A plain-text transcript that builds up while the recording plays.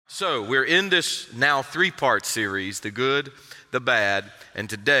So we're in this now 3-part series, the good, the bad, and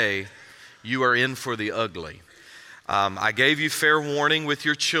today you are in for the ugly. I gave you fair warning with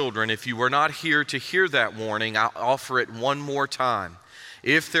your children. If you were not here to hear that warning, I'll offer it one more time.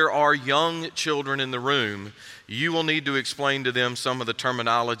 If there are young children in the room, you will need to explain to them some of the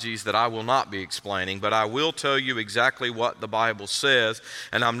terminologies that I will not be explaining, but I will tell you exactly what the Bible says,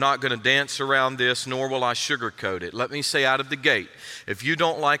 and I'm not going to dance around this, nor will I sugarcoat it. Let me say out of the gate, if you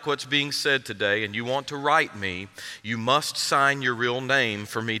don't like what's being said today and you want to write me, you must sign your real name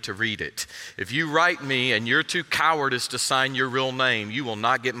for me to read it. If you write me and you're too cowardice to sign your real name, you will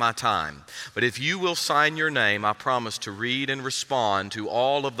not get my time. But if you will sign your name, I promise to read and respond to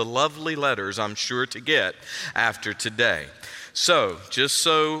all of the lovely letters I'm sure to get after today. So, just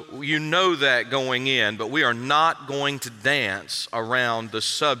so you know that going in, but we are not going to dance around the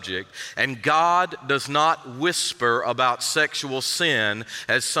subject. And God does not whisper about sexual sin,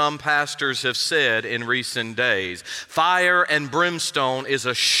 as some pastors have said in recent days. Fire and brimstone is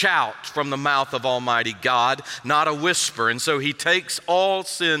a shout from the mouth of Almighty God, not a whisper. And so He takes all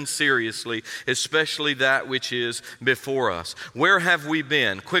sin seriously, especially that which is before us. Where have we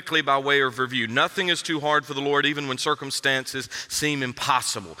been? Quickly, by way of review. Nothing is too hard for the Lord, even when circumstances seem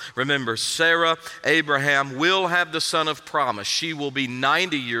impossible. Remember, Sarah, Abraham will have the son of promise. She will be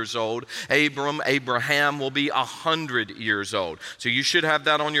 90 years old. Abraham will be 100 years old. So you should have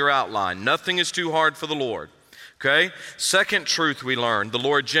that on your outline. Nothing is too hard for the Lord. Okay? Second truth we learned, the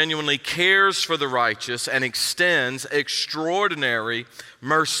Lord genuinely cares for the righteous and extends extraordinary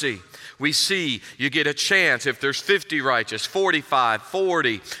mercy. We see you get a chance if there's 50 righteous, 45,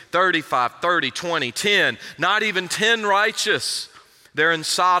 40, 35, 30, 20, 10, not even 10 righteous. They're in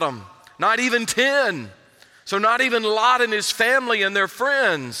Sodom. Not even 10. So not even Lot and his family and their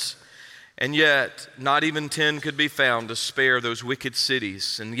friends. And yet, not even 10 could be found to spare those wicked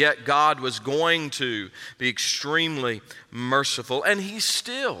cities. And yet God was going to be extremely merciful. And He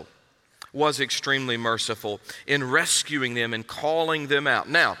still was extremely merciful in rescuing them and calling them out.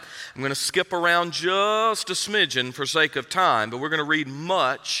 Now, I'm going to skip around just a smidgen for sake of time, but we're going to read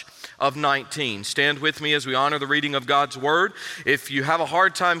much of 19. Stand with me as we honor the reading of God's Word. If you have a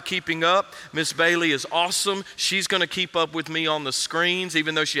hard time keeping up, Miss Bailey is awesome. She's going to keep up with me on the screens,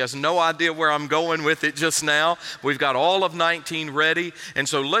 even though she has no idea where I'm going with it just now. We've got all of 19 ready, and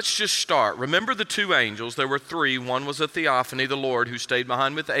so let's just start. Remember the two angels. There were three. One was a theophany, the Lord, who stayed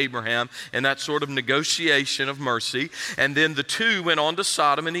behind with Abraham in that sort of negotiation of mercy. And then the two went on to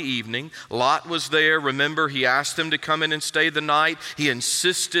Sodom in the evening. Lot was there. Remember, he asked them to come in and stay the night. He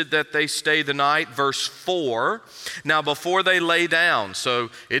insisted that they stay the night. Verse 4. Now, before they lay down, so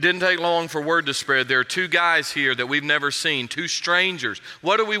it didn't take long for word to spread. There are two guys here that we've never seen, two strangers.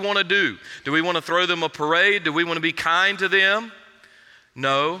 What do we want to do? Do we want to throw them a parade? Do we want to be kind to them?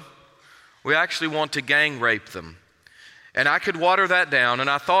 No. We actually want to gang rape them. And I could water that down, and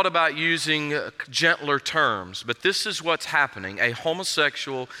I thought about using gentler terms, but this is what's happening. A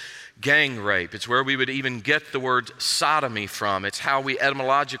homosexual gang rape. It's where we would even get the word sodomy from. It's how we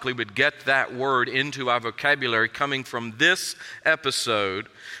etymologically would get that word into our vocabulary coming from this episode.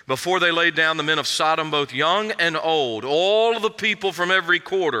 Before they laid down, the men of Sodom, both young and old, all of the people from every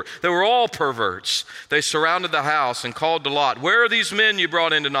quarter, they were all perverts. They surrounded the house and called to Lot, "Where are these men you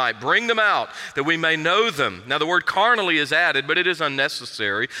brought in tonight? Bring them out that we may know them." Now the word carnally is added, but it is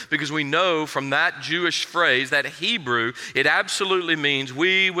unnecessary because we know from that Jewish phrase, that Hebrew, it absolutely means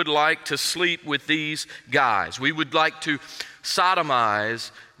we would like to sleep with these guys. We would like to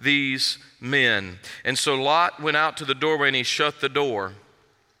sodomize these men. And so Lot went out to the doorway and he shut the door.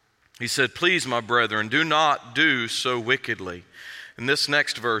 He said, "Please, my brethren, do not do so wickedly." And this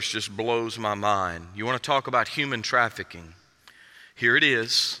next verse just blows my mind. You want to talk about human trafficking? Here it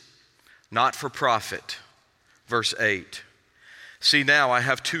is, not for profit. Verse 8. "See now, I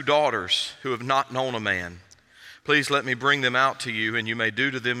have 2 daughters who have not known a man. Please let me bring them out to you, and you may do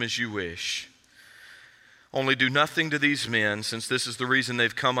to them as you wish. Only do nothing to these men, since this is the reason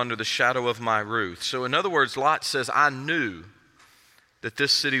they've come under the shadow of my roof." So in other words, Lot says, I knew that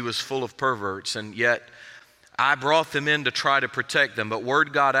this city was full of perverts, and yet I brought them in to try to protect them, but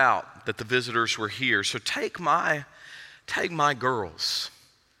word got out that the visitors were here. So take my girls.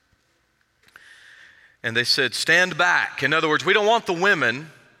 And they said, "Stand back." In other words, we don't want the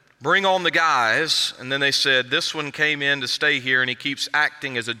women. Bring on the guys. And then they said, this one came in to stay here and he keeps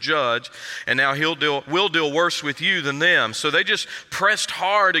acting as a judge, and now we'll deal worse with you than them. So they just pressed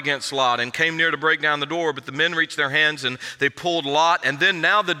hard against Lot and came near to break down the door, but the men reached their hands and they pulled Lot. And then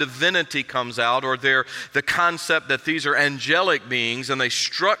now the divinity comes out, or the concept that these are angelic beings, and they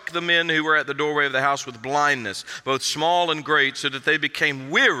struck the men who were at the doorway of the house with blindness, both small and great, so that they became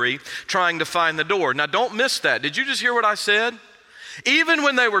weary trying to find the door. Now don't miss that. Did you just hear what I said? Even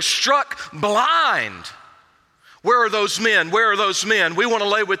when they were struck blind, where are those men? Where are those men? We want to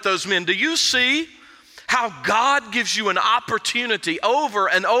lay with those men. Do you see how God gives you an opportunity over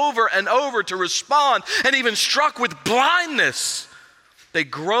and over and over to respond? And even struck with blindness, they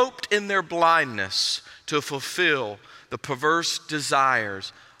groped in their blindness to fulfill the perverse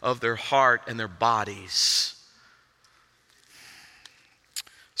desires of their heart and their bodies.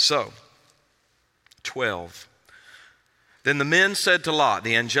 So, 12. Then the men said to Lot,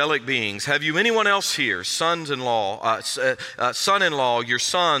 the angelic beings, have you anyone else here, son-in-law, your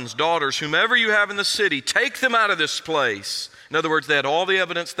sons, daughters, whomever you have in the city, take them out of this place. In other words, they had all the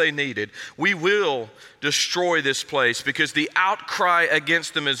evidence they needed. We will destroy this place because the outcry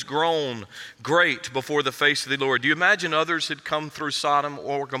against them has grown great before the face of the Lord. Do you imagine others had come through Sodom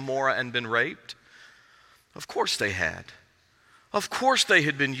or Gomorrah and been raped? Of course they had. Of course they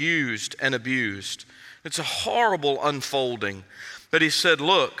had been used and abused. It's a horrible unfolding. But he said,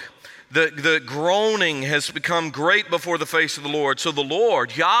 look, the groaning has become great before the face of the Lord. So the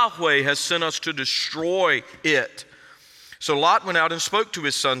Lord, Yahweh, has sent us to destroy it. So Lot went out and spoke to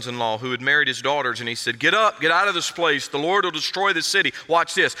his sons-in-law who had married his daughters. And he said, get up, get out of this place. The Lord will destroy the city.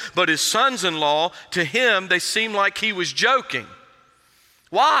 Watch this. But his sons-in-law, to him, they seemed like he was joking.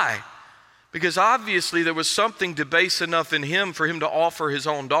 Why? Because obviously there was something debased enough in him for him to offer his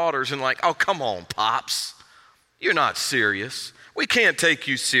own daughters, and like, oh, come on, Pops. You're not serious. We can't take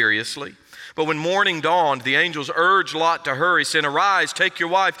you seriously. But when morning dawned, the angels urged Lot to hurry, saying, arise, take your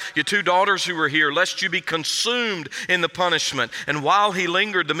wife, your 2 daughters who are here, lest you be consumed in the punishment. And while he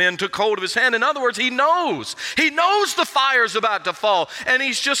lingered, the men took hold of his hand. In other words, he knows. He knows the fire's about to fall. And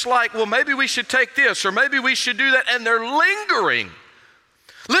he's just like, well, maybe we should take this, or maybe we should do that. And they're lingering.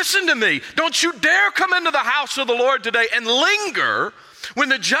 Listen to me. Don't you dare come into the house of the Lord today and linger when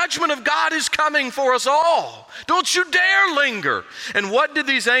the judgment of God is coming for us all. Don't you dare linger. And what did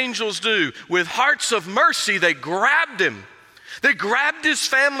these angels do? With hearts of mercy, they grabbed him. They grabbed his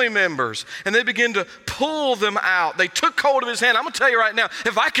family members and they began to pull them out. They took hold of his hand. I'm going to tell you right now,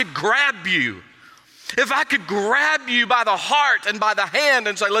 if I could grab you by the heart and by the hand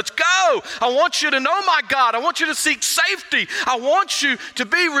and say, let's go. I want you to know my God. I want you to seek safety. I want you to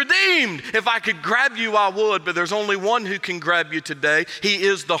be redeemed. If I could grab you, I would, but there's only one who can grab you today. He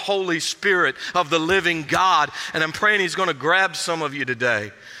is the Holy Spirit of the living God, and I'm praying he's going to grab some of you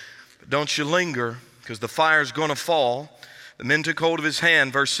today. But don't you linger, because the fire's going to fall. The men took hold of his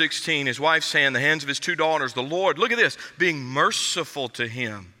hand, verse 16, his wife's hand, the hands of his 2 daughters. The Lord, look at this, being merciful to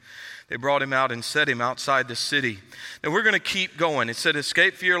him. They brought him out and set him outside the city. Now we're going to keep going. It said,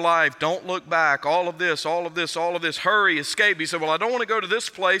 escape for your life. Don't look back. All of this. Hurry, escape. He said, well, I don't want to go to this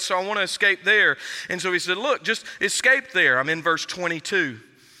place, so I want to escape there. And so he said, look, just escape there. I'm in verse 22.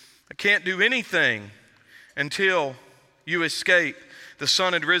 I can't do anything until you escape. The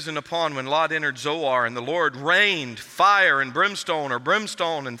sun had risen upon when Lot entered Zoar, and the Lord rained fire and brimstone, or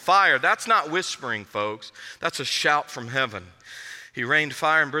brimstone and fire. That's not whispering, folks. That's a shout from heaven. He rained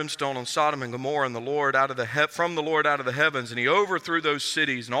fire and brimstone on Sodom and Gomorrah and from the Lord out of the heavens, and he overthrew those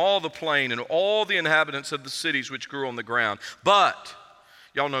cities and all the plain and all the inhabitants of the cities which grew on the ground. But,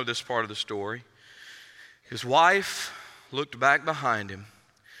 y'all know this part of the story, his wife looked back behind him.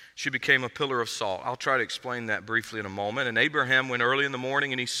 She became a pillar of salt. I'll try to explain that briefly in a moment. And Abraham went early in the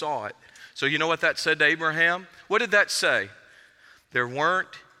morning and he saw it. So you know what that said to Abraham? What did that say? There weren't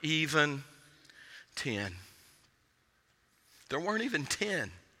even 10. There weren't even 10.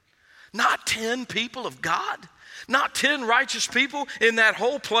 Not 10 people of God. Not 10 righteous people in that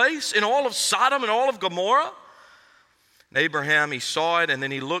whole place, in all of Sodom and all of Gomorrah. And Abraham, he saw it, and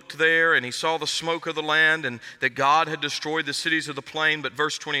then he looked there, and he saw the smoke of the land, and that God had destroyed the cities of the plain. But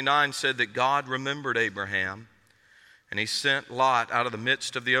verse 29 said that God remembered Abraham, and he sent Lot out of the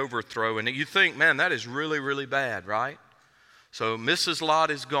midst of the overthrow. And you think, man, that is really, really bad, right? So Mrs.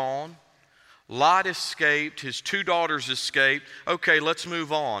 Lot is gone. Lot escaped. His 2 daughters escaped. Okay, let's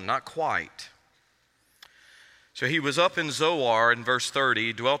move on. Not quite. So he was up in Zoar in verse 30.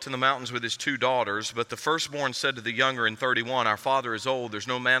 He dwelt in the mountains with his 2 daughters. But the firstborn said to the younger in 31, our father is old. There's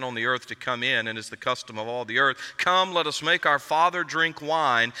no man on the earth to come in, and it's the custom of all the earth. Come, let us make our father drink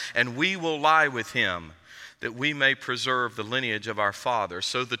wine, and we will lie with him. that we may preserve the lineage of our fathers.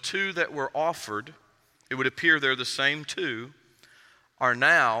 So the two that were offered, it would appear they're the same two, are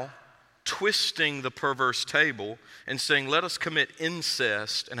now twisting the perverse table and saying, let us commit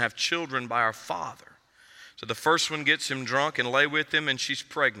incest and have children by our father. So the first one gets him drunk and lay with him, and she's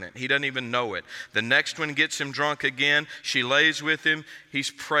pregnant. He doesn't even know it. The next one gets him drunk again. She lays with him.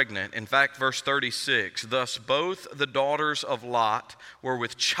 He's pregnant. In fact, verse 36, thus both the daughters of Lot were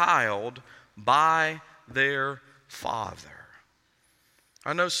with child by their father.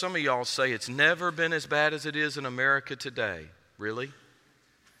 I know some of y'all say it's never been as bad as it is in America today. Really?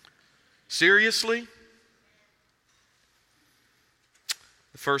 Seriously?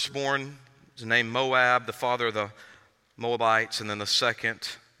 The firstborn is named Moab, the father of the Moabites, and then the second,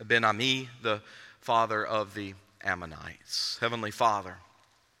 Ben-Ami, the father of the Ammonites. Heavenly Father,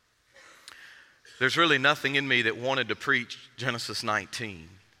 there's really nothing in me that wanted to preach Genesis 19.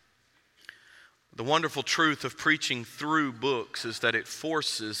 The wonderful truth of preaching through books is that it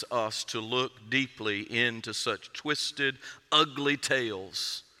forces us to look deeply into such twisted, ugly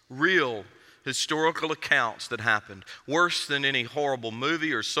tales, real historical accounts that happened, worse than any horrible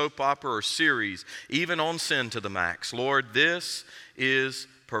movie or soap opera or series, even on Sin to the Max. Lord, this is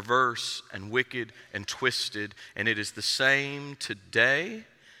perverse and wicked and twisted, and it is the same today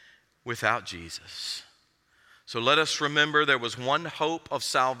without Jesus. So let us remember there was one hope of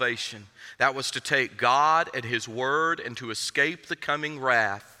salvation. That was to take God at His word and to escape the coming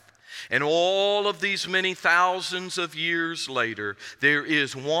wrath. And all of these many thousands of years later, there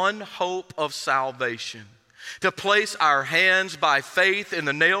is one hope of salvation. To place our hands by faith in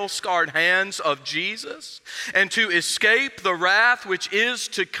the nail-scarred hands of Jesus and to escape the wrath which is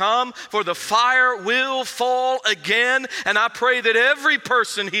to come, for the fire will fall again. And I pray that every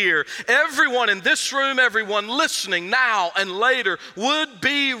person here, everyone in this room, everyone listening now and later would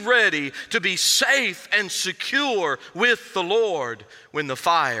be ready to be safe and secure with the Lord when the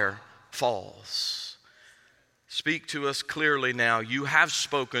fire falls. Speak to us clearly now. You have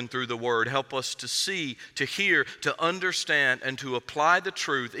spoken through the word. Help us to see, to hear, to understand, and to apply the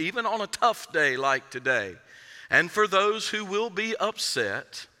truth, even on a tough day like today. And for those who will be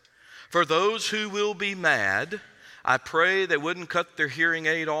upset, for those who will be mad, I pray they wouldn't cut their hearing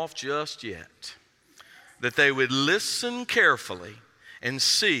aid off just yet. That they would listen carefully and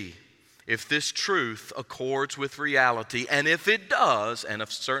see if this truth accords with reality. And if it does, and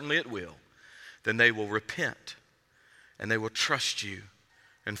if certainly it will, then they will repent. And they will trust you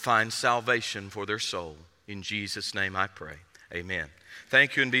and find salvation for their soul. In Jesus' name I pray. Amen.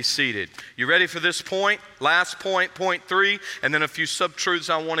 Thank you, and be seated. You ready for this point? Last point, point 3, and then a few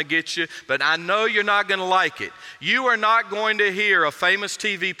sub-truths I want to get you. But I know you're not going to like it. You are not going to hear a famous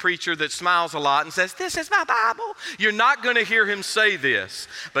TV preacher that smiles a lot and says, "This is my Bible." You're not going to hear him say this.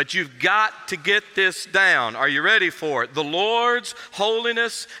 But you've got to get this down. Are you ready for it? The Lord's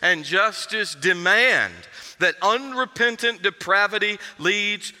holiness and justice demand that unrepentant depravity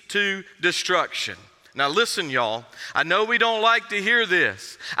leads to destruction. Now listen, y'all. I know we don't like to hear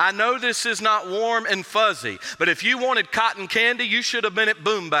this. I know this is not warm and fuzzy. But if you wanted cotton candy, you should have been at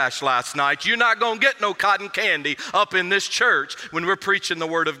Boom Bash last night. You're not going to get no cotton candy up in this church when we're preaching the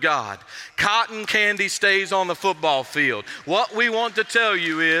Word of God. Cotton candy stays on the football field. What we want to tell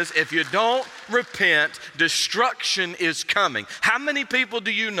you is, if you don't repent, destruction is coming. How many people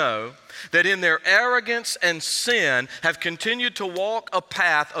do you know that in their arrogance and sin have continued to walk a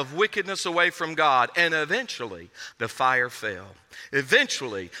path of wickedness away from God, and eventually the fire fell?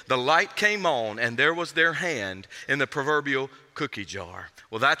 Eventually the light came on, and there was their hand in the proverbial cookie jar.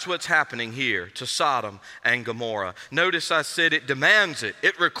 Well, that's what's happening here to Sodom and Gomorrah. Notice I said it demands it,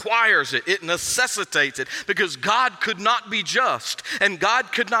 it requires it, it necessitates it, because God could not be just and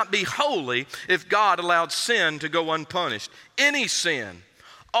God could not be holy if God allowed sin to go unpunished. Any sin,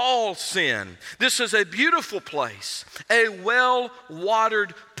 all sin. This is a beautiful place, a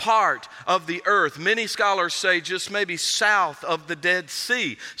well-watered part of the earth. Many scholars say just maybe south of the Dead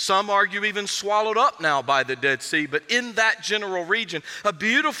Sea. Some argue even swallowed up now by the Dead Sea, but in that general region, a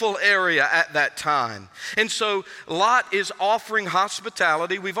beautiful area at that time. And so Lot is offering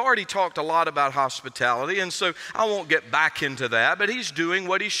hospitality. We've already talked a lot about hospitality, and so I won't get back into that, but he's doing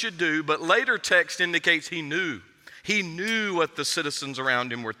what he should do. But later text indicates he knew. He knew what the citizens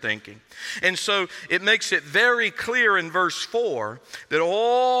around him were thinking. And so it makes it very clear in verse 4 that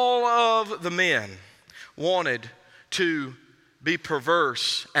all of the men wanted to be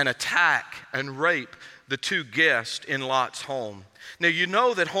perverse and attack and rape the two guests in Lot's home. Now, you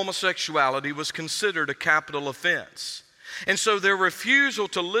know that homosexuality was considered a capital offense. And so their refusal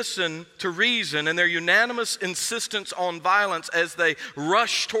to listen to reason and their unanimous insistence on violence as they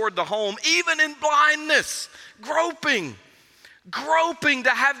rush toward the home, even in blindness, groping to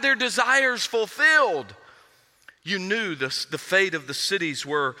have their desires fulfilled. You knew the fate of the cities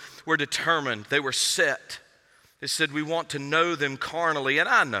were determined. They were set. They said, we want to know them carnally. And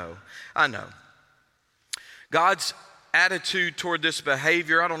I know. God's attitude toward this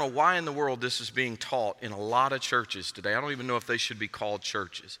behavior, I don't know why in the world this is being taught in a lot of churches today. I don't even know if they should be called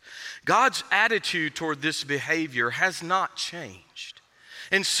churches. God's attitude toward this behavior has not changed.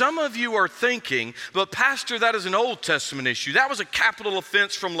 And some of you are thinking, but Pastor, that is an Old Testament issue. That was a capital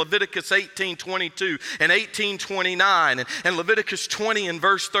offense from Leviticus 18:22 and 18:29 and Leviticus 20 and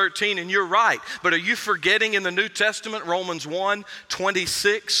verse 13, and you're right. But are you forgetting in the New Testament, Romans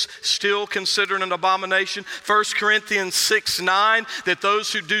 1:26, still considered an abomination? 1 Corinthians 6:9, that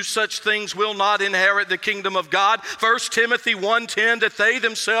those who do such things will not inherit the kingdom of God. 1 Timothy 1:10, that they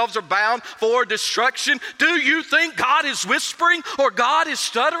themselves are bound for destruction. Do you think God is whispering or God is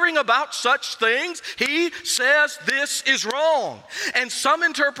stuttering about such things? He says this is wrong. And some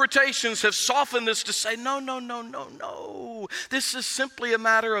interpretations have softened this to say, no. This is simply a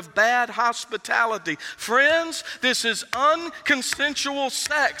matter of bad hospitality. Friends, this is unconsensual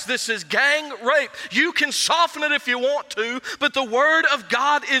sex. This is gang rape. You can soften it if you want to, but the word of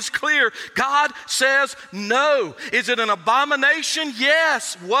God is clear. God says no. Is it an abomination?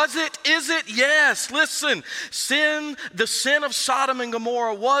 Yes. Was it? Is it? Yes. Listen, the sin of Sodom and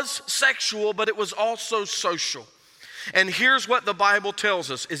Gomorrah was sexual, but it was also social. And here's what the Bible tells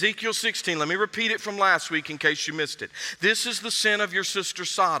us. Ezekiel 16, let me repeat it from last week in case you missed it. This is the sin of your sister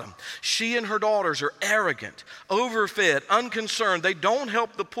Sodom. She and her daughters are arrogant, overfed, unconcerned. They don't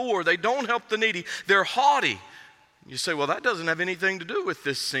help the poor. They don't help the needy. They're haughty. You say, well, that doesn't have anything to do with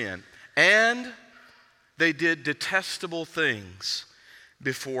this sin. And they did detestable things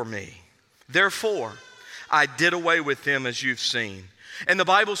before me. Therefore, I did away with them as you've seen. And the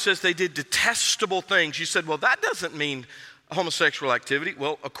Bible says they did detestable things. You said, well, that doesn't mean homosexual activity.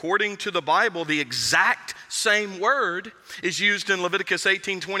 Well, according to the Bible, the exact same word is used in Leviticus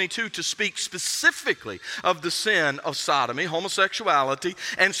 18:22 to speak specifically of the sin of sodomy, homosexuality,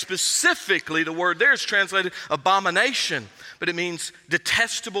 and specifically the word there is translated abomination, but it means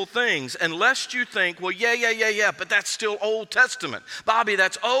detestable things. And lest you think, well, yeah, but that's still Old Testament. Bobby,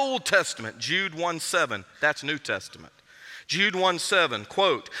 that's Old Testament. Jude 1:7, that's New Testament. Jude 1:7,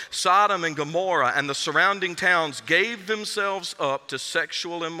 quote, Sodom and Gomorrah and the surrounding towns gave themselves up to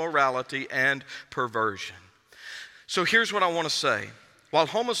sexual immorality and perversion. So here's what I want to say. While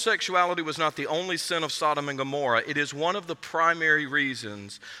homosexuality was not the only sin of Sodom and Gomorrah, it is one of the primary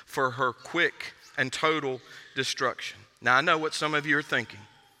reasons for her quick and total destruction. Now, I know what some of you are thinking.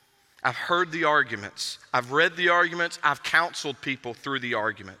 I've heard the arguments. I've read the arguments. I've counseled people through the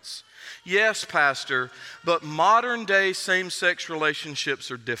arguments. Yes, Pastor, but modern day same-sex relationships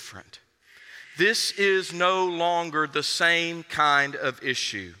are different. This is no longer the same kind of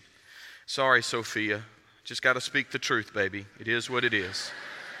issue. Sorry, Sophia. Just got to speak the truth, baby. It is what it is.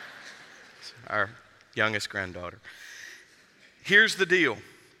 Our youngest granddaughter. Here's the deal.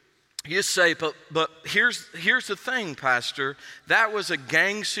 You say, but here's the thing, Pastor. That was a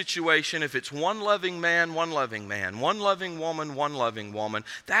gang situation. If it's one loving man, one loving man, one loving woman, one loving woman,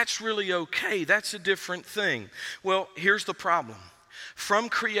 that's really okay. That's a different thing. Well, here's the problem. From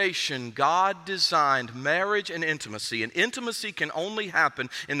creation, God designed marriage and intimacy intimacy can only happen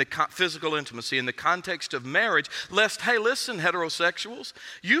in the physical intimacy in the context of marriage, lest, hey, listen, heterosexuals,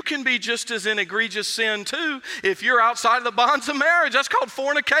 you can be just as in egregious sin too if you're outside of the bonds of marriage. That's called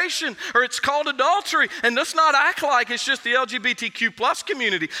fornication, or it's called adultery. And let's not act like it's just the LGBTQ plus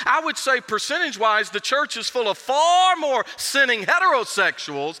community. I would say percentage-wise, the church is full of far more sinning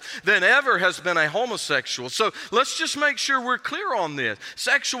heterosexuals than ever has been a homosexual. So let's just make sure we're clear on this.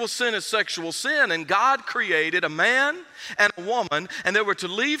 Sexual sin is sexual sin, and God created a man and a woman, and they were to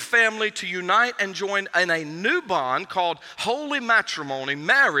leave family to unite and join in a new bond called holy matrimony,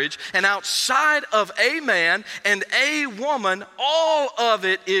 marriage, and outside of a man and a woman, all of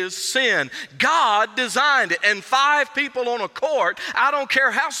it is sin. God designed it, and 5 people on a court, I don't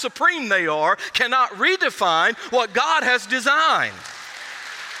care how supreme they are, cannot redefine what God has designed.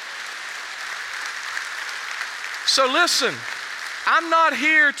 So listen, I'm not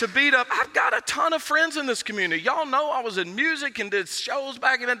here to beat up. I've got a ton of friends in this community. Y'all know I was in music and did shows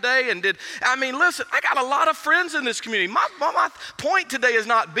back in the day listen, I got a lot of friends in this community. My point today is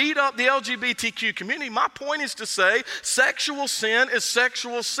not beat up the LGBTQ community. My point is to say sexual sin is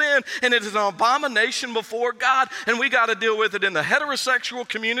sexual sin, and it is an abomination before God, and we got to deal with it in the heterosexual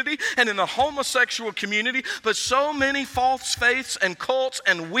community and in the homosexual community. But so many false faiths and cults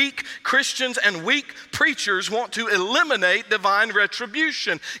and weak Christians and weak preachers want to eliminate divine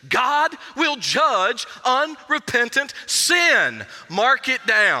retribution. God will judge unrepentant sin. Mark it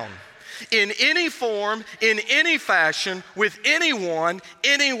down. In any form, in any fashion, with anyone,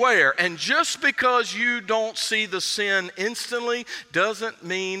 anywhere. And just because you don't see the sin instantly doesn't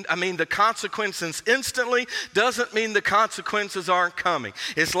mean, the consequences instantly doesn't mean the consequences aren't coming.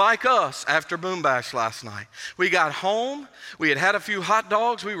 It's like us after Boom Bash last night. We got home, we had a few hot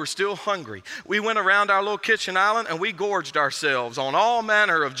dogs, we were still hungry. We went around our little kitchen island and we gorged ourselves on all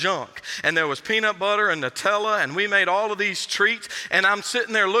manner of junk. And there was peanut butter and Nutella, and we made all of these treats. And I'm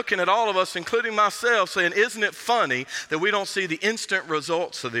sitting there looking at all of us, including myself, saying, isn't it funny that we don't see the instant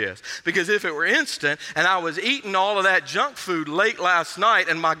results of this? Because if it were instant and I was eating all of that junk food late last night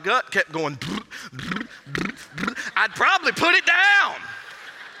and my gut kept going, I'd probably put it down.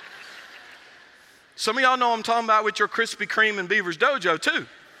 Some of y'all know I'm talking about with your Krispy Kreme and Beaver's Dojo too.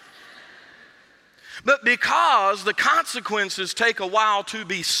 But because the consequences take a while to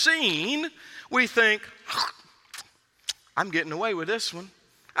be seen, we think, I'm getting away with this one.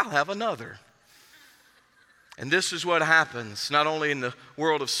 I'll have another. And this is what happens, not only in the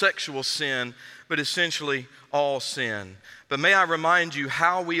world of sexual sin, but essentially all sin. But may I remind you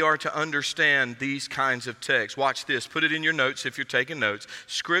how we are to understand these kinds of texts. Watch this. Put it in your notes if you're taking notes.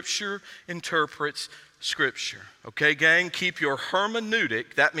 Scripture interprets Scripture. Okay, gang? Keep your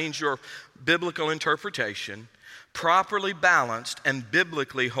hermeneutic, that means your biblical interpretation, properly balanced and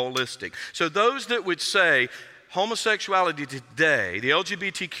biblically holistic. So those that would say, homosexuality today, the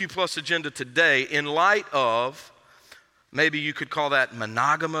LGBTQ plus agenda today, in light of, maybe you could call that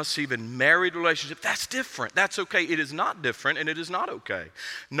monogamous, even married relationship, that's different. That's okay. It is not different, and it is not okay.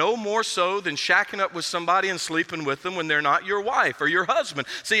 No more so than shacking up with somebody and sleeping with them when they're not your wife or your husband.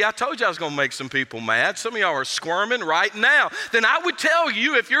 See, I told you I was going to make some people mad. Some of y'all are squirming right now. Then I would tell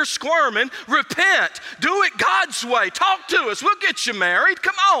you, if you're squirming, repent. Do it God's way. Talk to us. We'll get you married.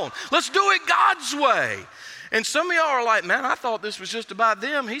 Come on. Let's do it God's way. And some of y'all are like, man, I thought this was just about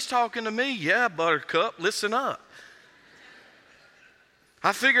them. He's talking to me. Yeah, buttercup, listen up.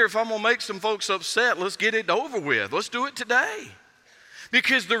 I figure if I'm going to make some folks upset, let's get it over with. Let's do it today.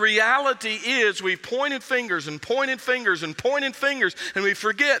 Because the reality is we've pointed fingers and pointed fingers and pointed fingers, and we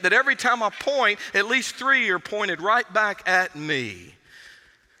forget that every time I point, at least 3 are pointed right back at me.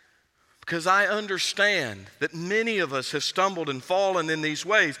 Because I understand that many of us have stumbled and fallen in these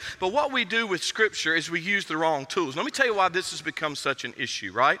ways. But what we do with Scripture is we use the wrong tools. Let me tell you why this has become such an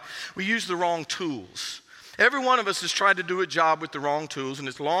issue, right? We use the wrong tools. Every one of us has tried to do a job with the wrong tools, and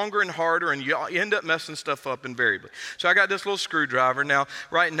it's longer and harder, and you end up messing stuff up invariably. So I got this little screwdriver. Now,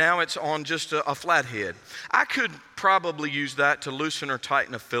 right now it's on just a flathead. I could probably use that to loosen or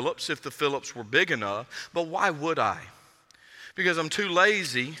tighten a Phillips if the Phillips were big enough, but why would I? Because I'm too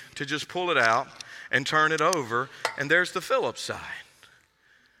lazy to just pull it out and turn it over, and there's the Phillips side.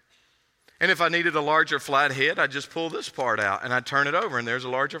 And if I needed a larger flathead, I'd just pull this part out, and I'd turn it over, and there's a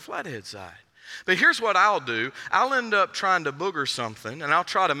larger flathead side. But here's what I'll do. I'll end up trying to booger something, and I'll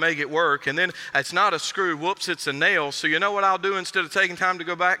try to make it work, and then it's not a screw. Whoops, it's a nail. So you know what I'll do instead of taking time to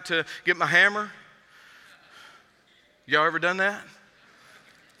go back to get my hammer? Y'all ever done that?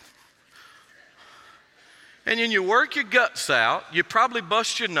 And then you work your guts out, you probably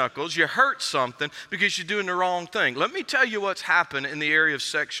bust your knuckles, you hurt something because you're doing the wrong thing. Let me tell you what's happened in the area of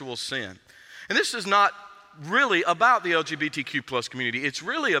sexual sin. And this is not really about the LGBTQ plus community. It's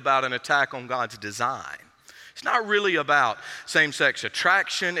really about an attack on God's design. It's not really about same-sex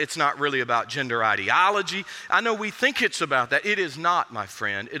attraction. It's not really about gender ideology. I know we think it's about that. It is not, my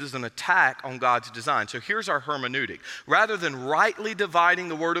friend. It is an attack on God's design. So here's our hermeneutic. Rather than rightly dividing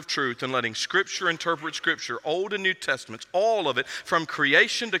the word of truth and letting Scripture interpret Scripture, Old and New Testaments, all of it, from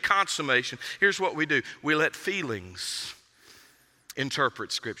creation to consummation, here's what we do. We let feelings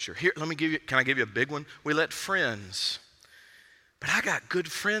interpret Scripture. Here, can I give you a big one? We let friends. But I got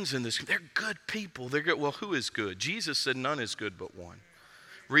good friends in this. They're good people. They're good. Well, who is good? Jesus said none is good but one.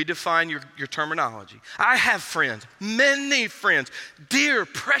 Redefine your terminology. I have friends, many friends, dear,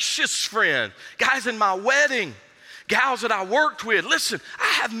 precious friends, guys in my wedding, gals that I worked with. Listen, I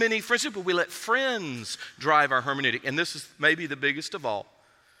have many friends, but we let friends drive our hermeneutic. And this is maybe the biggest of all,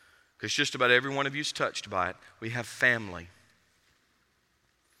 because just about every one of you is touched by it. We have family.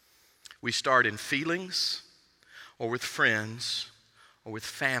 We start in feelings or with friends or with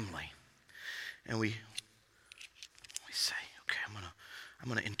family. And we say, okay, I'm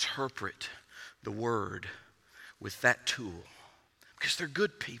gonna interpret the word with that tool. Because they're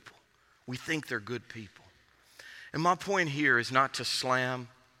good people. We think they're good people. And my point here is not to slam,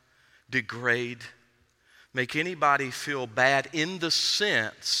 degrade, make anybody feel bad in the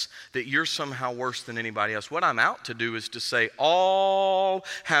sense that you're somehow worse than anybody else. What I'm out to do is to say all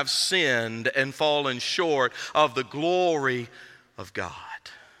have sinned and fallen short of the glory of God.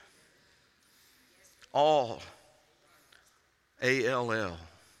 All. A-L-L.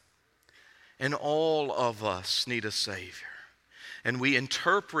 And all of us need a Savior. And we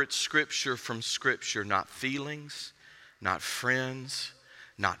interpret Scripture from Scripture, not feelings, not friends,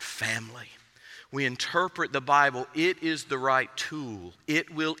 not family. We interpret the Bible. It is the right tool.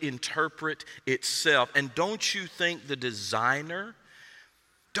 It will interpret itself. And don't you think the designer,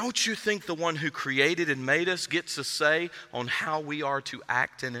 don't you think the one who created and made us gets a say on how we are to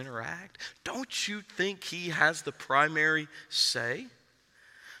act and interact? Don't you think he has the primary say?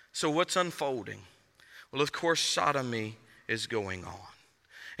 So what's unfolding? Well, of course, sodomy is going on.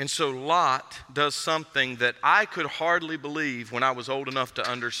 And so Lot does something that I could hardly believe when I was old enough to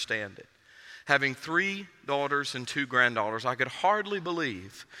understand it. Having 3 daughters and 2 granddaughters, I could hardly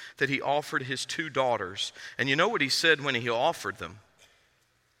believe that he offered his 2 daughters. And you know what he said when he offered them?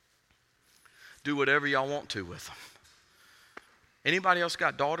 Do whatever y'all want to with them. Anybody else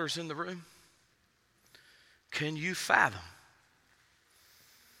got daughters in the room? Can you fathom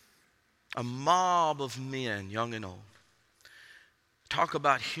a mob of men, young and old, talk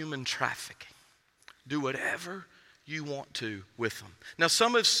about human trafficking? Do whatever you want to with them. Now,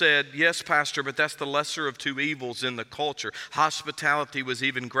 some have said, yes, Pastor, but that's the lesser of 2 evils in the culture. Hospitality was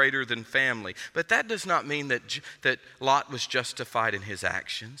even greater than family. But that does not mean that Lot was justified in his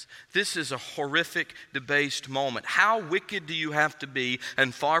actions. This is a horrific, debased moment. How wicked do you have to be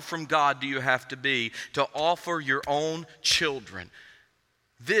and far from God do you have to be to offer your own children?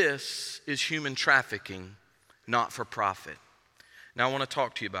 This is human trafficking, not for profit. Now, I want to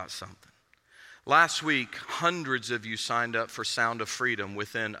talk to you about something. Last week, hundreds of you signed up for Sound of Freedom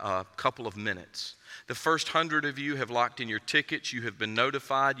within a couple of minutes. The first 100 of you have locked in your tickets. You have been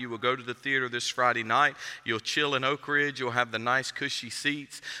notified. You will go to the theater this Friday night. You'll chill in Oak Ridge. You'll have the nice, cushy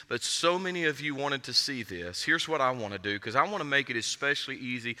seats. But so many of you wanted to see this. Here's what I want to do, because I want to make it especially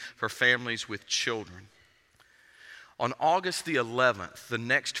easy for families with children. On August the 11th, the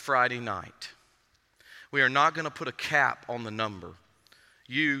next Friday night, we are not going to put a cap on the number.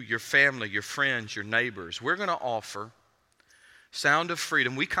 You, your family, your friends, your neighbors, we're going to offer Sound of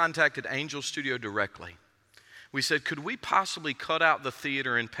Freedom. We contacted Angel Studio directly. We said, could we possibly cut out the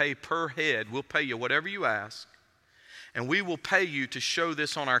theater and pay per head? We'll pay you whatever you ask. And we will pay you to show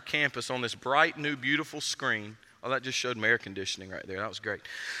this on our campus on this bright, new, beautiful screen. Oh, that just showed my air conditioning right there. That was great.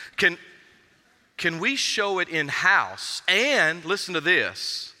 Can we show it in-house? And listen to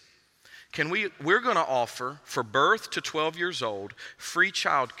this. We're going to offer, for birth to 12 years old, free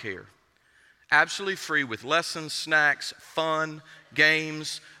child care. Absolutely free, with lessons, snacks, fun,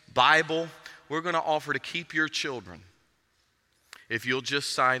 games, Bible. We're going to offer to keep your children if you'll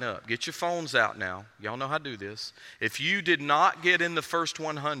just sign up. Get your phones out now. Y'all know how to do this. If you did not get in the first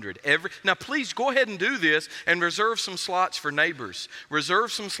 100, now please go ahead and do this and reserve some slots for neighbors.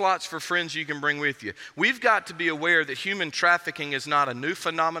 Reserve some slots for friends you can bring with you. We've got to be aware that human trafficking is not a new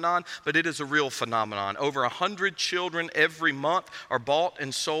phenomenon, but it is a real phenomenon. Over 100 children every month are bought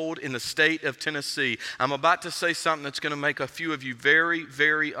and sold in the state of Tennessee. I'm about to say something that's going to make a few of you very,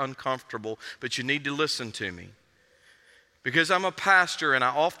 very uncomfortable, but you need to listen to me. Because I'm a pastor and I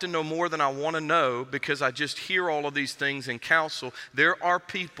often know more than I want to know because I just hear all of these things in counsel. There are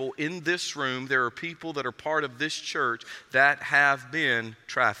people in this room, there are people that are part of this church that have been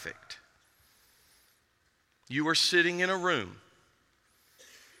trafficked. You are sitting in a room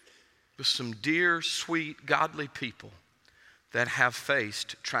with some dear, sweet, godly people that have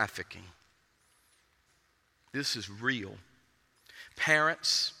faced trafficking. This is real.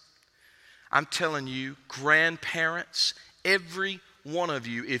 Parents, I'm telling you, grandparents, every one of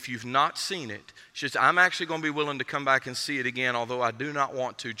you, if you've not seen it, I'm actually going to be willing to come back and see it again, although I do not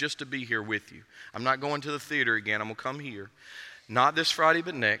want to, just to be here with you. I'm not going to the theater again. I'm going to come here. Not this Friday,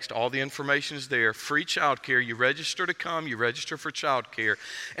 but next. All the information is there. Free child care. You register to come. You register for child care.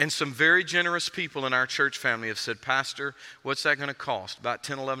 And some very generous people in our church family have said, Pastor, what's that going to cost? About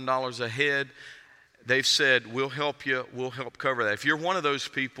 $10, $11 a head. They've said, we'll help you, we'll help cover that. If you're one of those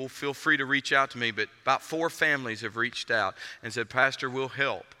people, feel free to reach out to me. But about 4 families have reached out and said, Pastor, we'll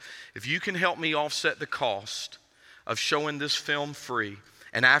help. If you can help me offset the cost of showing this film free,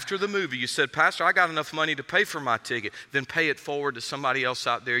 and after the movie you said, Pastor, I got enough money to pay for my ticket, then pay it forward to somebody else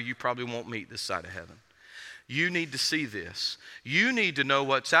out there you probably won't meet this side of heaven. You need to see this. You need to know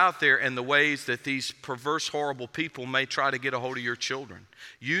what's out there and the ways that these perverse, horrible people may try to get a hold of your children.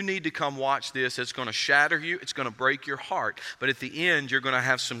 You need to come watch this. It's going to shatter you. It's going to break your heart. But at the end, you're going to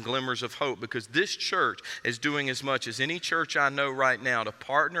have some glimmers of hope, because this church is doing as much as any church I know right now to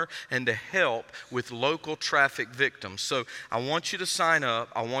partner and to help with local traffic victims. So I want you to sign up.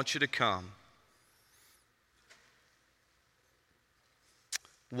 I want you to come.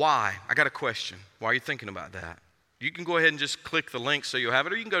 Why? I got a question. Why are you thinking about that? You can go ahead and just click the link so you'll have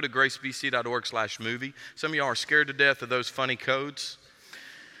it, or you can go to gracebc.org/movie. Some of y'all are scared to death of those funny codes.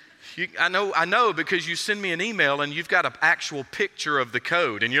 I know, because you send me an email and you've got an actual picture of the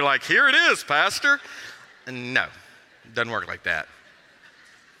code, and you're like, here it is, Pastor. And no, it doesn't work like that.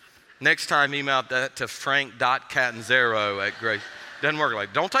 Next time, email that to frank.catanzaro@grace. Doesn't work like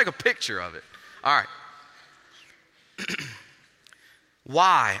that. Don't take a picture of it. All right.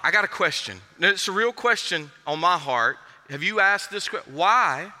 Why? I got a question. It's a real question on my heart. Have you asked this question?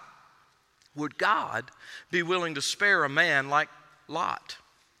 Why would God be willing to spare a man like Lot?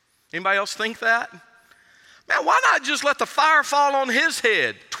 Anybody else think that? Man, why not just let the fire fall on his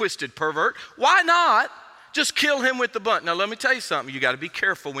head, twisted pervert? Why not just kill him with the blunt? Now, let me tell you something. You got to be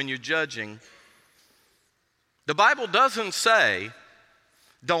careful when you're judging. The Bible doesn't say,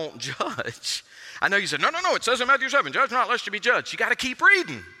 don't judge. I know you said, no, it says in Matthew 7, judge not lest you be judged. You got to keep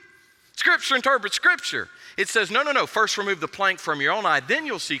reading. Scripture interprets Scripture. It says, no, first remove the plank from your own eye, then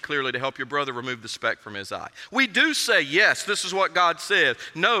you'll see clearly to help your brother remove the speck from his eye. We do say, yes, this is what God says.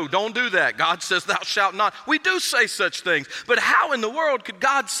 No, don't do that. God says, thou shalt not. We do say such things. But how in the world could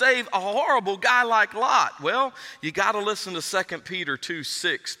God save a horrible guy like Lot? Well, you got to listen to 2 Peter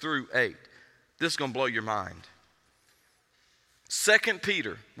 2:6-8. This is going to blow your mind. 2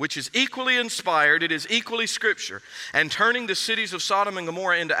 Peter, which is equally inspired, it is equally Scripture. And turning the cities of Sodom and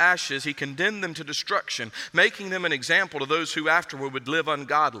Gomorrah into ashes, he condemned them to destruction, making them an example to those who afterward would live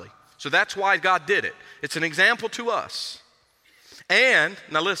ungodly. So that's why God did it. It's an example to us. And,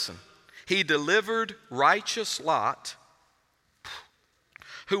 now listen, he delivered righteous Lot,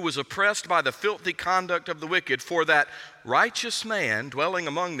 who was oppressed by the filthy conduct of the wicked, for that righteous man dwelling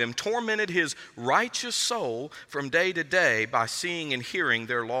among them tormented his righteous soul from day to day by seeing and hearing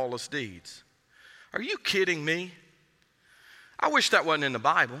their lawless deeds. Are you kidding me? I wish that wasn't in the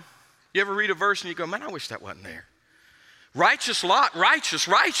Bible. You ever read a verse and you go, man, I wish that wasn't there. Righteous Lot, righteous.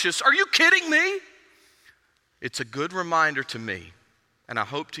 Are you kidding me? It's a good reminder to me, and I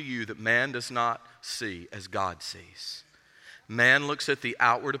hope to you, that man does not see as God sees. Man looks at the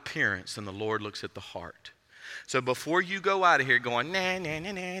outward appearance, and the Lord looks at the heart. So before you go out of here going,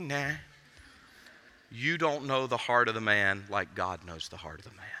 nah, you don't know the heart of the man like God knows the heart of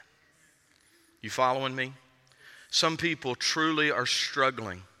the man. You following me? Some people truly are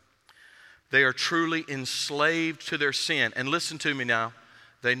struggling. They are truly enslaved to their sin. And listen to me now,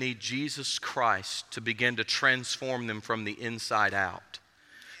 they need Jesus Christ to begin to transform them from the inside out.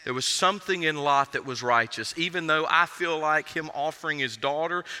 There was something in Lot that was righteous, even though I feel like him offering his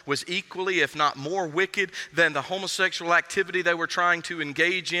daughter was equally, if not more wicked than the homosexual activity they were trying to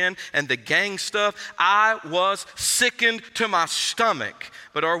engage in and the gang stuff. I was sickened to my stomach.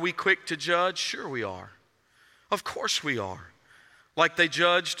 But are we quick to judge? Sure we are. Of course we are. Like they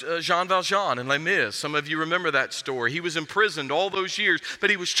judged Jean Valjean in Les Mis. Some of you remember that story. He was imprisoned all those years, but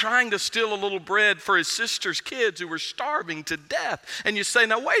he was trying to steal a little bread for his sister's kids who were starving to death. And you say,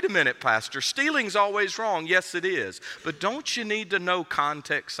 now wait a minute, Pastor, stealing's always wrong. Yes, it is. But don't you need to know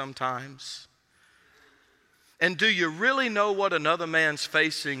context sometimes? And do you really know what another man's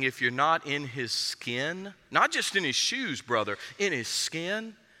facing if you're not in his skin? Not just in his shoes, brother, in his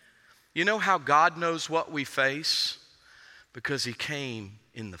skin. You know how God knows what we face? Because he came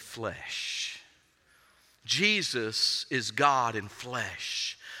in the flesh. Jesus is God in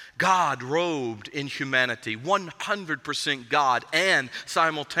flesh. God robed in humanity, 100% God and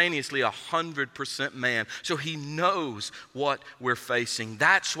simultaneously 100% man. So he knows what we're facing.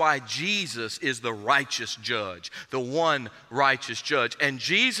 That's why Jesus is the righteous judge, the one righteous judge. And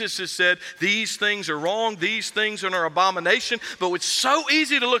Jesus has said, these things are wrong, these things are an abomination. But it's so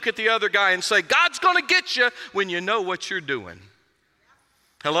easy to look at the other guy and say, God's going to get you, when you know what you're doing.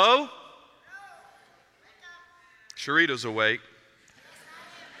 Hello? Sharita's awake.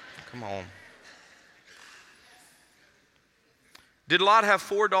 Come on. Did Lot have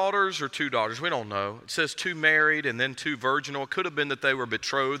 4 daughters or 2 daughters? We don't know. It says 2 married and then 2 virginal. It could have been that they were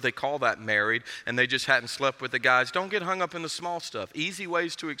betrothed. They call that married, and they just hadn't slept with the guys. Don't get hung up in the small stuff. Easy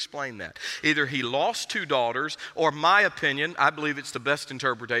ways to explain that. Either he lost 2 daughters, or my opinion, I believe it's the best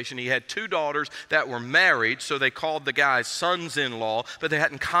interpretation, he had 2 daughters that were married, so they called the guys sons-in-law, but they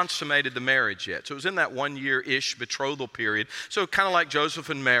hadn't consummated the marriage yet. So it was in that 1-year-ish betrothal period. So kind of like Joseph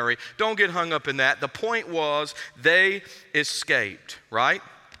and Mary. Don't get hung up in that. The point was they escaped, right?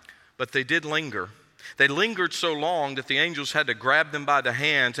 But they did linger. They lingered so long that the angels had to grab them by the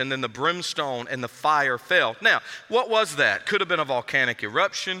hands, and then the brimstone and the fire fell. Now, what was that? Could have been a volcanic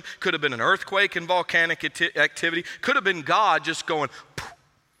eruption, could have been an earthquake and volcanic activity, could have been God just going poof,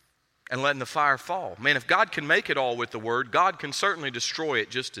 and letting the fire fall. Man, if God can make it all with the word, God can certainly destroy it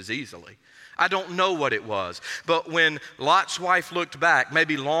just as easily. I don't know what it was. But when Lot's wife looked back,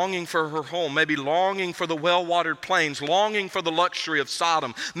 maybe longing for her home, maybe longing for the well-watered plains, longing for the luxury of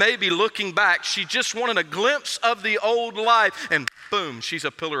Sodom, maybe looking back, she just wanted a glimpse of the old life, and boom, she's a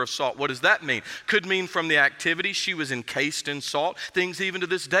pillar of salt. What does that mean? Could mean from the activity, she was encased in salt. Things even to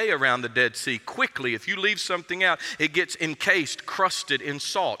this day around the Dead Sea. Quickly, if you leave something out, it gets encased, crusted in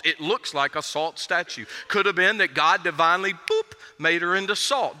salt. It looks like a salt statue. Could have been that God divinely, boop, made her into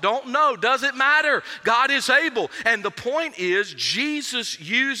salt. Don't know. Doesn't matter. God is able. And the point is, Jesus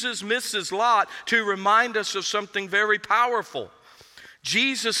uses Mrs. Lot to remind us of something very powerful.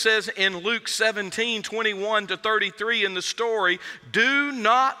 Jesus says in Luke 17:21-33 in the story, do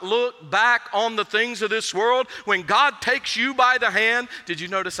not look back on the things of this world. When God takes you by the hand, did you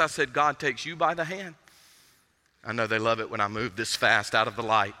notice I said God takes you by the hand? I know they love it when I move this fast out of the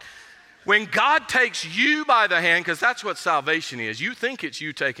light. When God takes you by the hand, because that's what salvation is. You think it's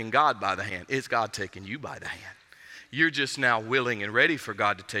you taking God by the hand. It's God taking you by the hand. You're just now willing and ready for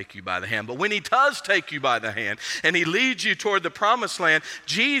God to take you by the hand. But when he does take you by the hand and he leads you toward the promised land,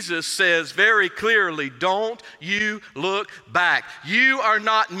 Jesus says very clearly, don't you look back. You are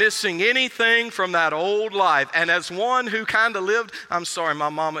not missing anything from that old life. And as one who kind of lived, I'm sorry, my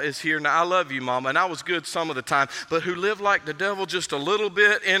mama is here now. I love you, mama, and I was good some of the time, but who lived like the devil just a little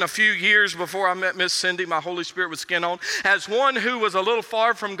bit in a few years before I met Miss Cindy, my Holy Spirit with skin on. As one who was a little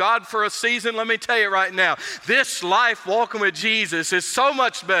far from God for a season, let me tell you right now, this life walking with Jesus is so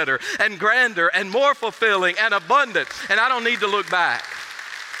much better and grander and more fulfilling and abundant, and I don't need to look back.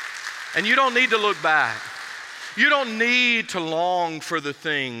 And you don't need to look back. You don't need to long for the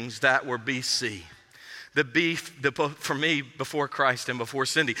things that were BC. For me, before Christ and before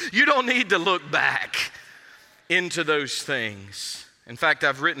Cindy. You don't need to look back into those things. In fact,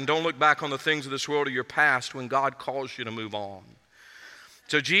 I've written, don't look back on the things of this world or your past when God calls you to move on.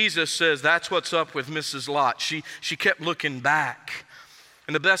 So Jesus says that's what's up with Mrs. Lot. She kept looking back.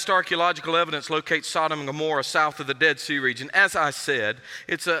 And the best archaeological evidence locates Sodom and Gomorrah south of the Dead Sea region. As I said,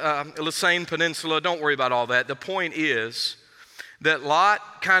 it's a Lasane Peninsula. Don't worry about all that. The point is that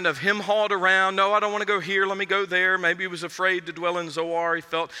Lot kind of him-hawed around. No, I don't want to go here. Let me go there. Maybe he was afraid to dwell in Zoar. He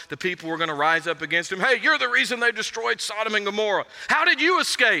felt the people were going to rise up against him. Hey, you're the reason they destroyed Sodom and Gomorrah. How did you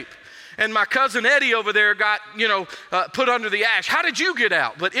escape? And my cousin Eddie over there got, put under the ash. How did you get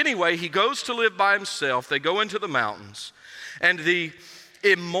out? But anyway, he goes to live by himself. They go into the mountains. And the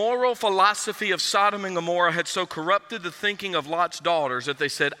immoral philosophy of Sodom and Gomorrah had so corrupted the thinking of Lot's daughters that they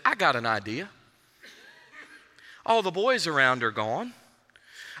said, I got an idea. All the boys around are gone.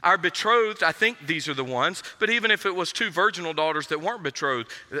 Our betrothed, I think these are the ones, but even if it was 2 virginal daughters that weren't betrothed,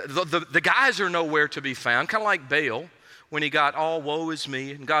 the guys are nowhere to be found, kind of like Baal. When he got all woe is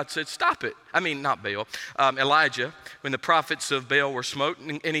me, and God said, stop it. I mean, not Baal, Elijah, when the prophets of Baal were smote,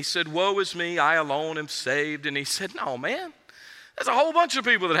 and he said, woe is me, I alone am saved. And he said, no, man, there's a whole bunch of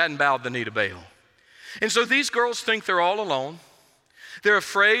people that hadn't bowed the knee to Baal. And so these girls think they're all alone. They're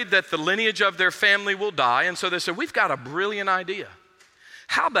afraid that the lineage of their family will die, and so they said, we've got a brilliant idea.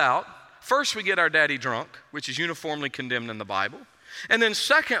 How about, first we get our daddy drunk, which is uniformly condemned in the Bible. And then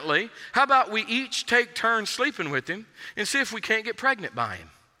secondly, how about we each take turns sleeping with him and see if we can't get pregnant by him?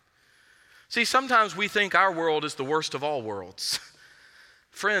 See, sometimes we think our world is the worst of all worlds.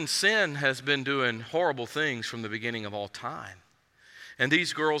 Friends, sin has been doing horrible things from the beginning of all time. And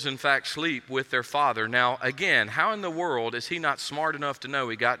these girls, in fact, sleep with their father. Now, again, how in the world is he not smart enough to know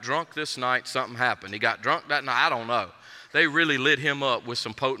he got drunk this night, something happened? He got drunk that night, I don't know. They really lit him up with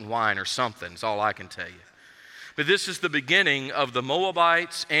some potent wine or something, that's all I can tell you. But this is the beginning of the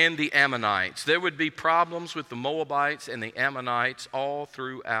Moabites and the Ammonites. There would be problems with the Moabites and the Ammonites all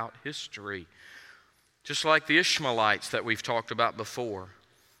throughout history, just like the Ishmaelites that we've talked about before.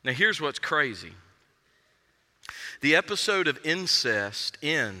 Now here's what's crazy. The episode of incest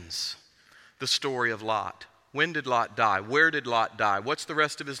ends the story of Lot. When did Lot die? Where did Lot die? What's the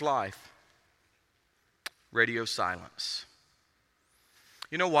rest of his life? Radio silence.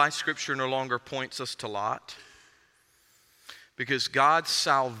 You know why Scripture no longer points us to Lot? Because God's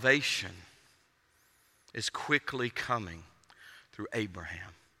salvation is quickly coming through Abraham.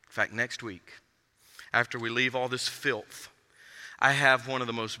 In fact, next week, after we leave all this filth, I have one of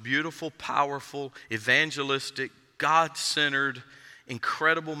the most beautiful, powerful, evangelistic, God-centered,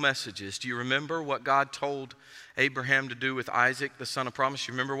 incredible messages. Do you remember what God told Abraham to do with Isaac, the son of promise?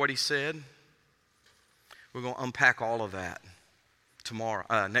 You remember what he said? We're going to unpack all of that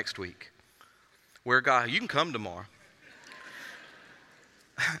tomorrow, next week. You can come tomorrow.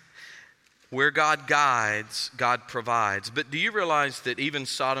 Where God guides, God provides. But do you realize that even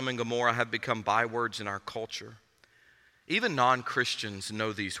Sodom and Gomorrah have become bywords in our culture? Even non-Christians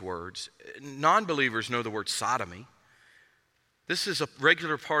know these words. Non-believers know the word sodomy. This is a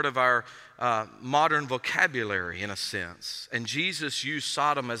regular part of our modern vocabulary, in a sense. And Jesus used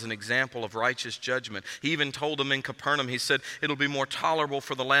Sodom as an example of righteous judgment. He even told them in Capernaum, he said, it'll be more tolerable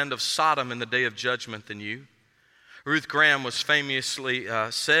for the land of Sodom in the day of judgment than you. Ruth Graham was famously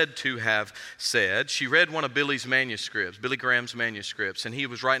said to have said, she read one of Billy Graham's manuscripts, and he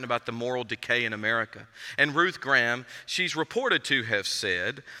was writing about the moral decay in America. And Ruth Graham, she's reported to have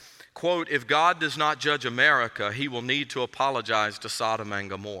said, quote, if God does not judge America, he will need to apologize to Sodom and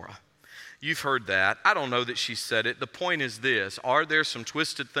Gomorrah. You've heard that. I don't know that she said it. The point is this. Are there some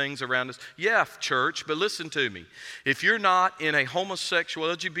twisted things around us? Yeah, church, but listen to me. If you're not in a homosexual,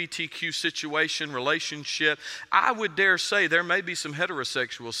 LGBTQ situation, relationship, I would dare say there may be some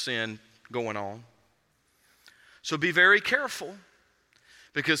heterosexual sin going on. So be very careful,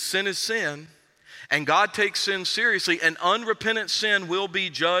 because sin is sin. And God takes sin seriously, and unrepentant sin will be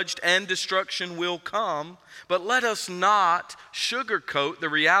judged and destruction will come. But let us not sugarcoat the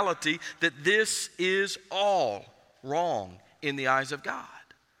reality that this is all wrong in the eyes of God.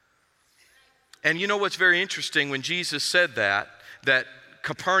 And you know what's very interesting? When Jesus said that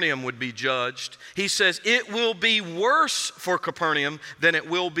Capernaum would be judged, he says it will be worse for Capernaum than it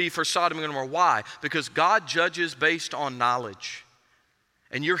will be for Sodom and Gomorrah. Why? Because God judges based on knowledge.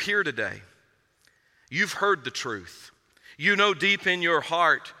 And you're here today. You've heard the truth. You know deep in your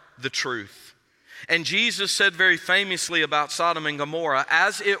heart the truth. And Jesus said very famously about Sodom and Gomorrah,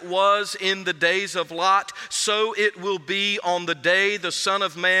 as it was in the days of Lot, so it will be on the day the Son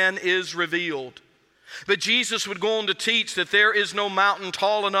of Man is revealed. But Jesus would go on to teach that there is no mountain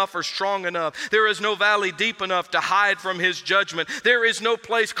tall enough or strong enough. There is no valley deep enough to hide from his judgment. There is no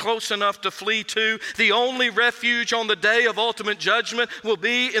place close enough to flee to. The only refuge on the day of ultimate judgment will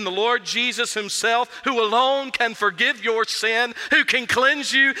be in the Lord Jesus himself, who alone can forgive your sin, who can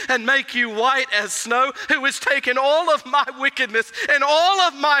cleanse you and make you white as snow, who has taken all of my wickedness and all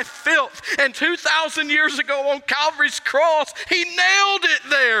of my filth. And 2,000 years ago on Calvary's cross, he nailed it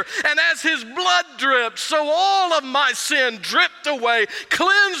there. And as his blood dripped, so all of my sin dripped away,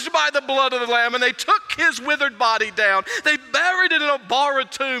 cleansed by the blood of the Lamb, and they took his withered body down. They buried it in a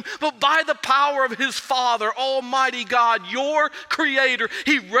borrowed tomb, but by the power of his Father, Almighty God, your Creator,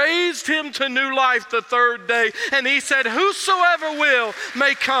 he raised him to new life the third day, and he said, whosoever will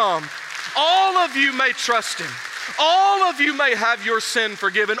may come. All of you may trust him. All of you may have your sin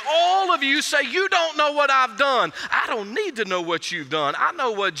forgiven. All of you say, you don't know what I've done. I don't need to know what you've done. I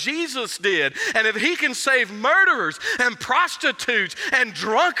know what Jesus did. And if he can save murderers and prostitutes and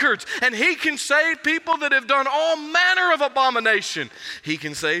drunkards, and he can save people that have done all manner of abomination, he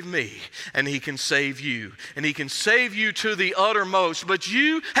can save me, and he can save you, and he can save you to the uttermost. But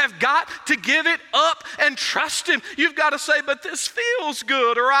you have got to give it up and trust him. You've got to say, but this feels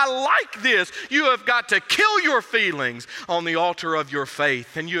good, or I like this. You have got to kill your feelings on the altar of your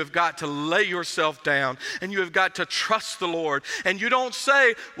faith, and you have got to lay yourself down, and you have got to trust the Lord. And you don't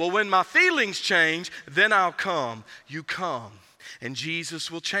say, well, when my feelings change, then I'll come. You come, and Jesus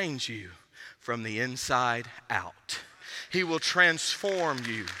will change you from the inside out. He will transform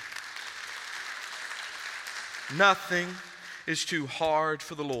you. Nothing is too hard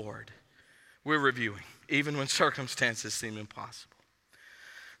for the Lord. We're reviewing, even when circumstances seem impossible.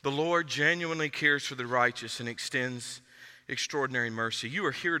 The Lord genuinely cares for the righteous and extends extraordinary mercy. You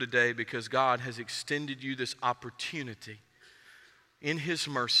are here today because God has extended you this opportunity in his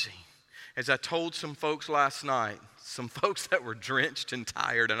mercy. As I told some folks last night, some folks that were drenched and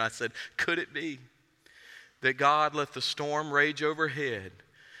tired, and I said, could it be that God let the storm rage overhead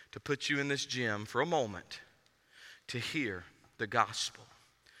to put you in this gym for a moment to hear the gospel,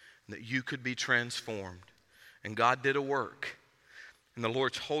 and that you could be transformed? And God did a work. And the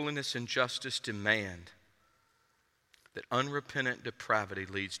Lord's holiness and justice demand that unrepentant depravity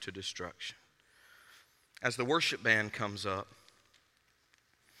leads to destruction. as the worship band comes up,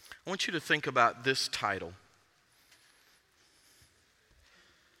 I want you to think about this title.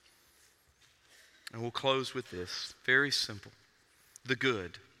 And we'll close with this. Very simple. The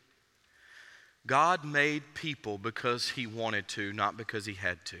good. God made people because He wanted to, not because He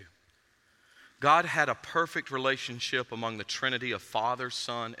had to. God had a perfect relationship among the Trinity of Father,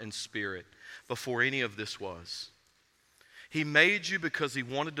 Son, and Spirit before any of this was. He made you because He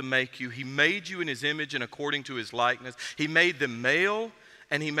wanted to make you. He made you in His image and according to His likeness. He made them male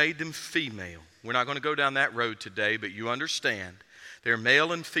and He made them female. We're not going to go down that road today, but you understand. They're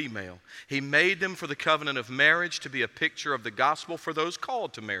male and female. He made them for the covenant of marriage to be a picture of the gospel for those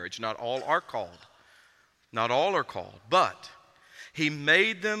called to marriage. Not all are called. Not all are called. But He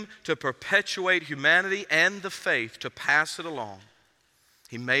made them to perpetuate humanity and the faith, to pass it along.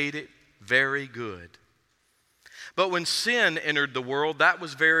 He made it very good. But when sin entered the world, that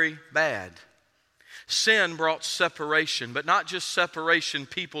was very bad. Sin brought separation, but not just separation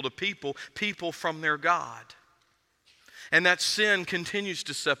people to people, people from their God. And that sin continues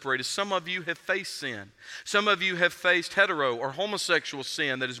to separate us. Some of you have faced sin. Some of you have faced hetero or homosexual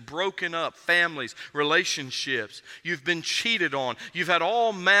sin that has broken up families, relationships. You've been cheated on. You've had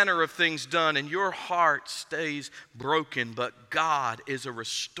all manner of things done, and your heart stays broken. But God is a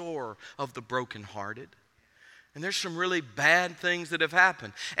restorer of the brokenhearted. And there's some really bad things that have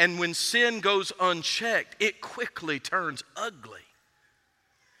happened. And when sin goes unchecked, it quickly turns ugly.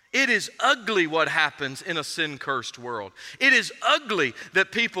 It is ugly what happens in a sin-cursed world. It is ugly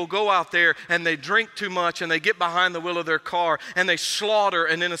that people go out there and they drink too much and they get behind the wheel of their car and they slaughter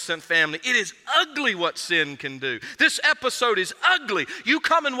an innocent family. It is ugly what sin can do. This episode is ugly. You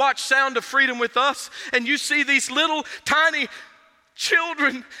come and watch Sound of Freedom with us and you see these little tiny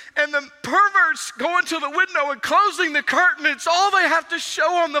children and the perverts going to the window and closing the curtain. It's all they have to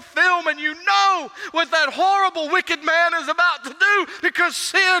show on the film, and you know what that horrible wicked man is about to do because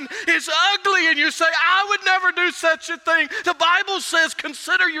sin is ugly, and you say, I would never do such a thing. The Bible says,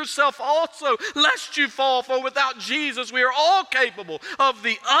 consider yourself also lest you fall, for without Jesus we are all capable of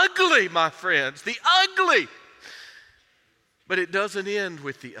the ugly, my friends, the ugly. But it doesn't end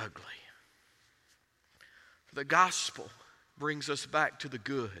with the ugly. The gospel brings us back to the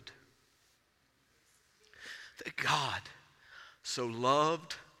good. That God so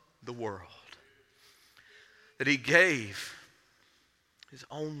loved the world that He gave His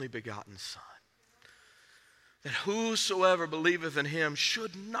only begotten Son, that whosoever believeth in Him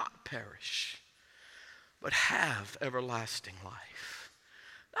should not perish, but have everlasting life.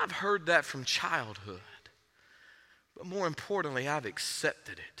 I've heard that from childhood, but more importantly, I've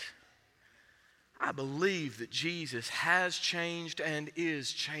accepted it. I believe that Jesus has changed and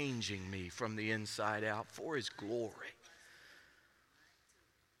is changing me from the inside out for His glory.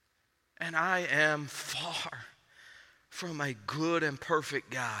 And I am far from a good and perfect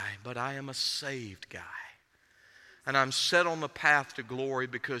guy, but I am a saved guy. And I'm set on the path to glory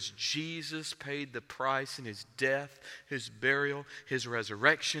because Jesus paid the price in His death, His burial, His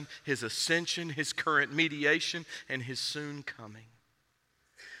resurrection, His ascension, His current mediation, and His soon coming.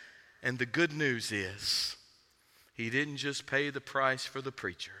 And the good news is, He didn't just pay the price for the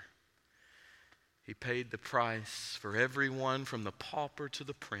preacher. He paid the price for everyone from the pauper to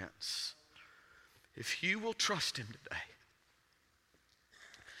the prince. If you will trust Him today,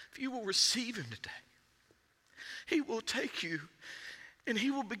 if you will receive Him today, He will take you and He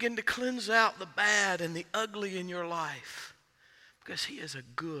will begin to cleanse out the bad and the ugly in your life because He is a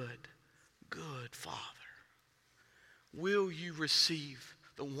good, good Father. Will you receive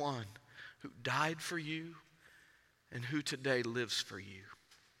the one who died for you and who today lives for you?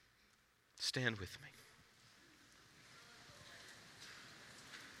 Stand with me.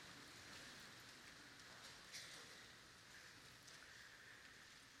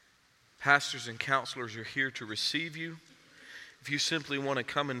 Pastors and counselors are here to receive you. If you simply want to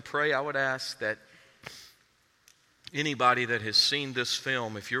come and pray, I would ask that anybody that has seen this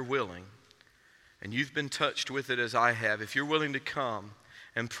film, if you're willing, and you've been touched with it as I have, if you're willing to come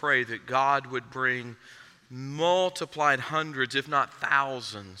and pray that God would bring multiplied hundreds, if not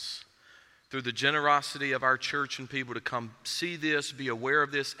thousands, through the generosity of our church and people to come see this, be aware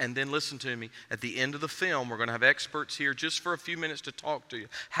of this, and then listen to me. At the end of the film, we're going to have experts here just for a few minutes to talk to you.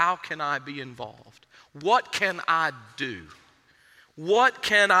 How can I be involved? What can I do? What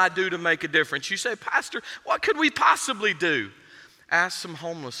can I do to make a difference? You say, Pastor, what could we possibly do? Ask some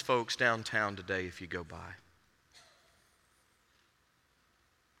homeless folks downtown today if you go by.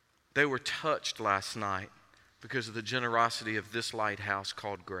 They were touched last night because of the generosity of this lighthouse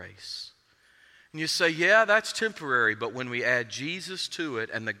called Grace. And you say, yeah, that's temporary, but when we add Jesus to it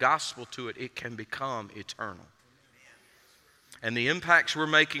and the gospel to it, it can become eternal. And the impacts we're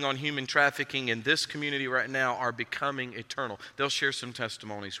making on human trafficking in this community right now are becoming eternal. They'll share some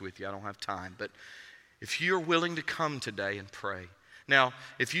testimonies with you. I don't have time. But if you're willing to come today and pray. Now,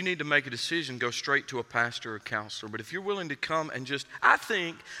 if you need to make a decision, go straight to a pastor or counselor. But if you're willing to come and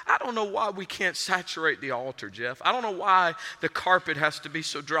I don't know why we can't saturate the altar, Jeff. I don't know why the carpet has to be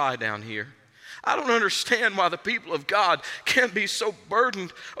so dry down here. I don't understand why the people of God can't be so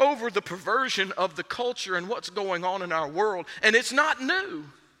burdened over the perversion of the culture and what's going on in our world. And it's not new.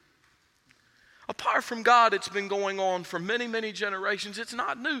 Apart from God, it's been going on for many, many generations. It's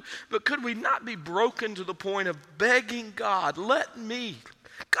not new. But could we not be broken to the point of begging God, let me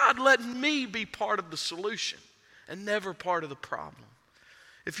be part of the solution and never part of the problem?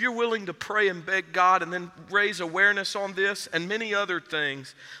 If you're willing to pray and beg God and then raise awareness on this and many other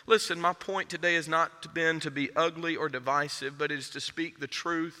things, listen, my point today has not been to be ugly or divisive, but it is to speak the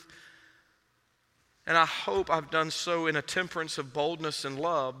truth. And I hope I've done so in a temperance of boldness and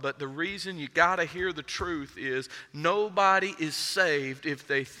love, but the reason you got to hear the truth is nobody is saved if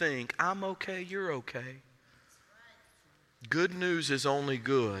they think, I'm okay, you're okay. Good news is only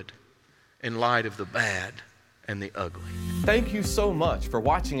good in light of the bad and the ugly. Thank you so much for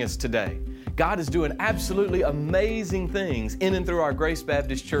watching us today. God is doing absolutely amazing things in and through our Grace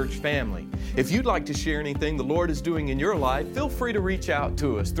Baptist Church family. If you'd like to share anything the Lord is doing in your life, feel free to reach out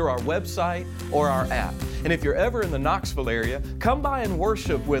to us through our website or our app. And if you're ever in the Knoxville area, come by and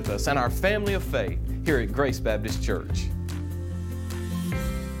worship with us and our family of faith here at Grace Baptist Church.